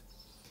performance.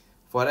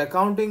 For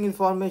accounting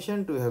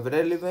information to have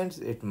relevance,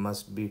 it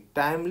must be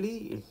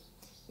timely.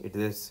 It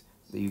is,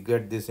 you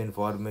get this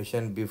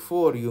information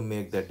before you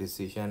make the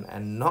decision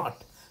and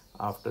not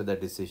after the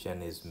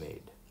decision is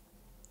made.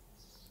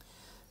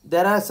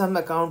 There are some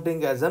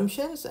accounting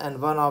assumptions, and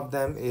one of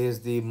them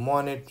is the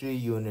monetary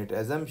unit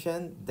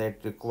assumption, that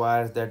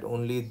requires that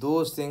only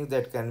those things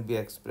that can be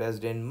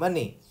expressed in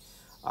money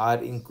are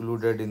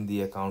included in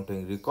the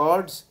accounting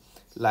records.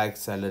 Like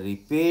salary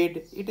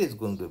paid, it is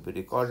going to be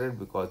recorded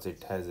because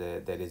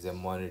there is a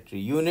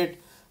monetary unit,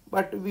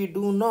 but we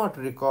do not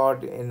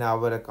record in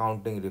our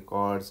accounting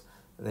records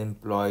the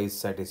employees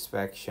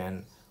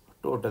satisfaction,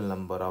 total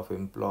number of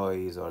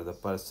employees, or the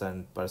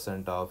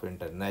percent of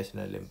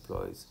international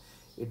employees.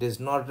 It is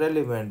not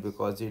relevant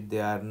because they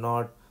are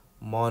not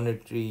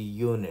monetary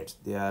units,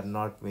 they are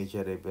not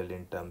measurable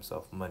in terms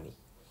of money.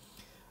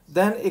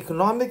 Then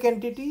economic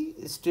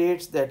entity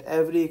states that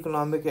every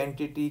economic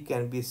entity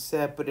can be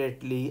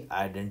separately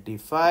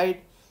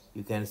identified.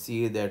 You can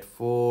see that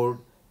Ford,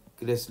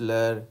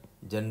 Chrysler,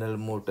 General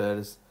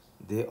Motors,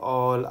 they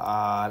all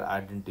are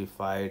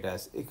identified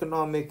as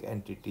economic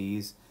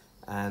entities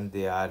and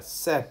they are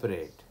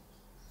separate.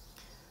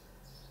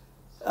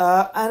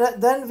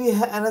 And then we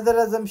have another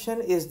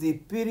assumption is the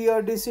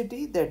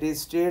periodicity, that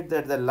is state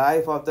that the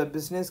life of the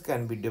business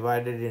can be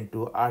divided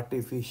into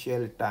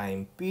artificial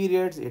time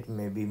periods. It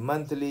may be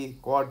monthly,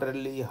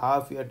 quarterly,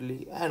 half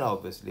yearly, and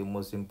obviously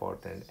most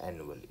important,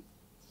 annually.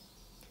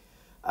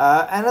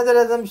 Another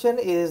assumption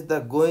is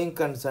the going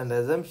concern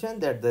assumption,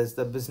 that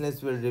the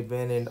business will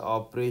remain in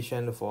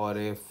operation for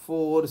a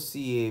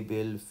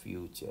foreseeable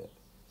future.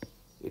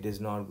 It is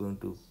not going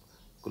to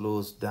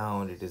close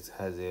down,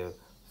 has a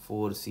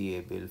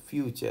foreseeable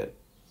future.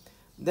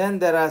 Then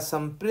there are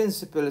some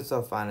principles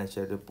of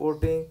financial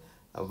reporting.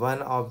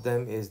 One of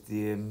them is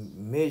the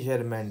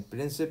measurement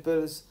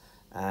principles,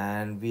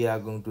 and we are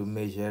going to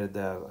measure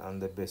the on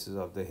the basis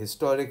of the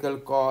historical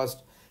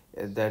cost.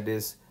 That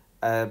is,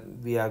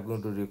 we are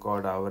going to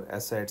record our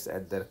assets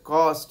at their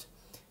cost.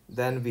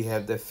 Then we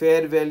have the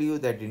fair value,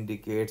 that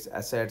indicates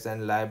assets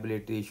and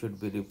liability should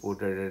be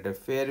reported at a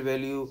fair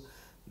value.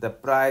 The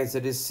price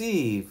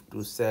received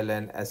to sell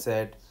an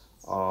asset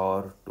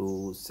or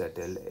to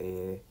settle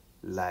a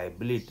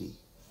liability.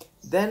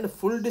 Then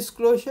full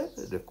disclosure,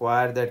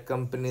 require that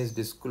companies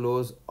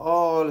disclose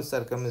all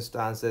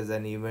circumstances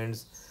and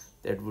events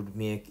that would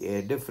make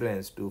a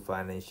difference to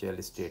financial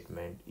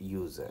statement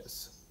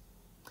users.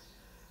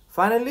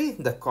 Finally,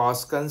 the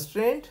cost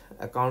constraint.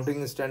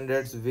 Accounting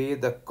standards weigh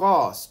the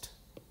cost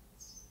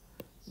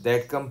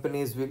that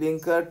companies will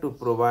incur to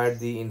provide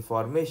the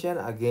information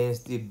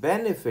against the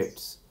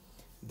benefits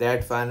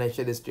that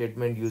financial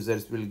statement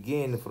users will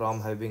gain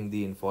from having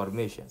the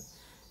information.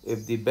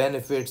 If the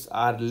benefits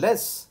are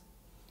less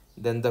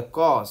than the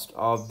cost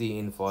of the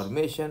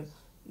information,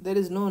 there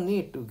is no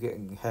need to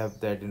have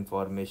that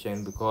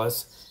information,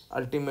 because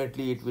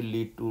ultimately it will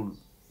lead to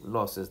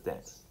losses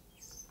then.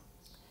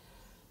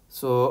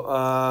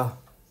 So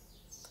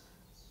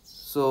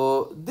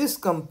this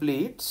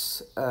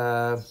completes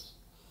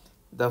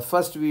the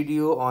first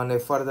video on a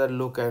further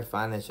look at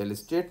financial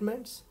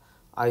statements.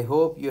 I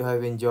hope you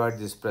have enjoyed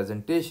this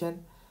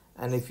presentation,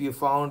 and if you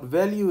found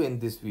value in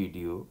this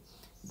video,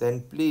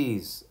 then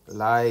please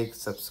like,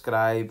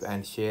 subscribe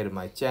and share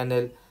my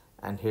channel,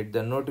 and hit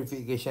the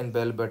notification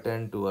bell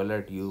button to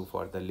alert you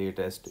for the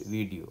latest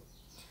video.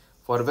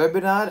 For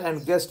webinar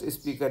and guest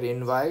speaker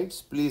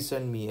invites, please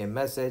send me a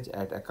message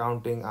at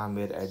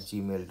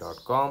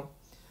accountingamir@gmail.com.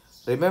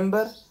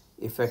 Remember,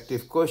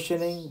 effective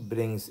questioning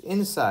brings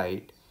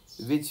insight,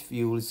 which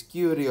fuels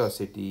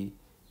curiosity,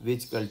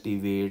 which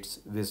cultivates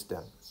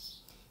wisdom.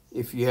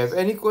 If you have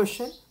any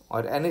question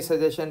or any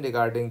suggestion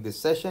regarding this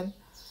session,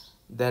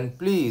 then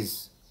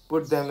please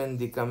put them in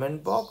the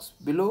comment box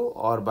below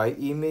or by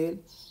email,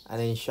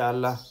 and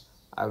inshallah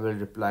I will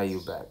reply you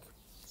back.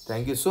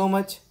 Thank you so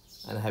much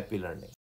and happy learning.